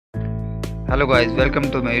Hello guys,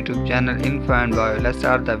 welcome to my YouTube channel INFO&BIO. Let's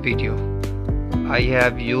start the video. I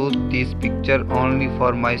have used this picture only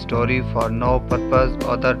for my story for no purpose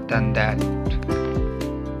other than that.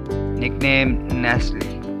 Nickname Nestle.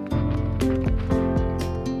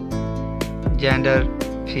 Gender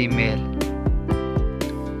female.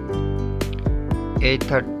 Age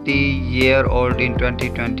 30-year-old in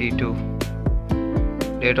 2022.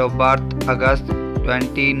 Date of birth August 20,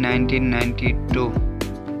 1992.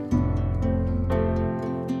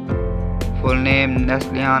 Full name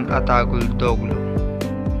Neslihan Atagul Bio.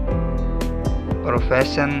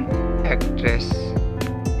 Profession actress.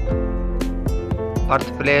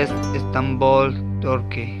 Birthplace Istanbul,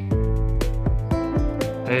 Turkey.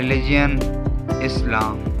 Religion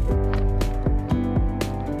Islam.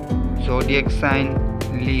 Zodiac sign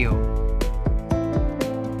Leo.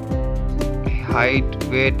 Height,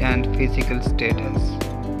 weight and physical status.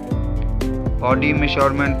 Body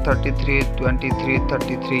measurement 33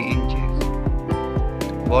 inches.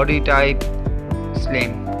 Body type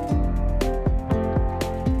slim.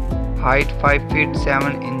 Height 5 feet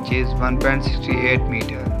 7 inches 1.68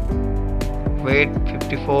 meter. Weight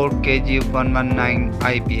 54 kg 119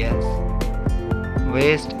 IBS.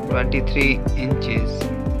 Waist 23 inches.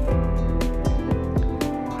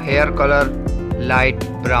 Hair color light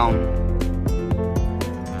brown.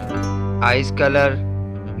 Eyes color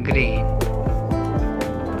green.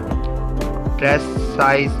 Dress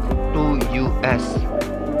size 2US.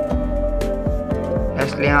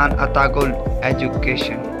 Neslihan Attagul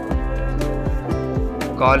Education.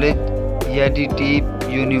 College Yeni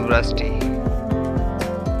University.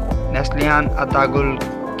 Neslihan Attagul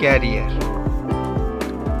Career.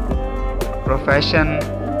 Profession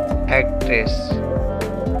actress.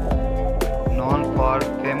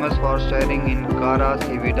 Famous for starring in Kara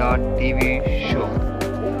Sivida TV show.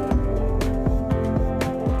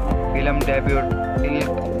 Film debut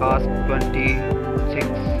Ilk Ask 26.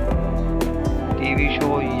 TV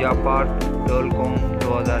show Yapar.com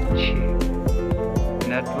 2006.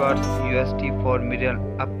 Net worth $4 million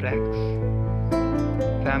approx.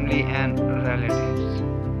 Family and relatives.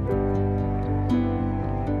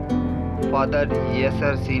 Father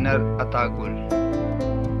Yasser Senior Atagul.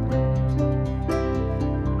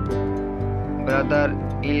 Brother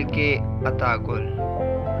Ilke Atagul.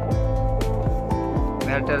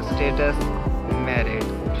 Marital status married.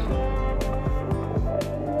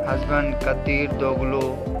 Husband Kadir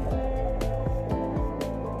Dogulu.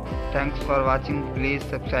 Thanks for watching. Please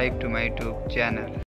subscribe to my YouTube channel.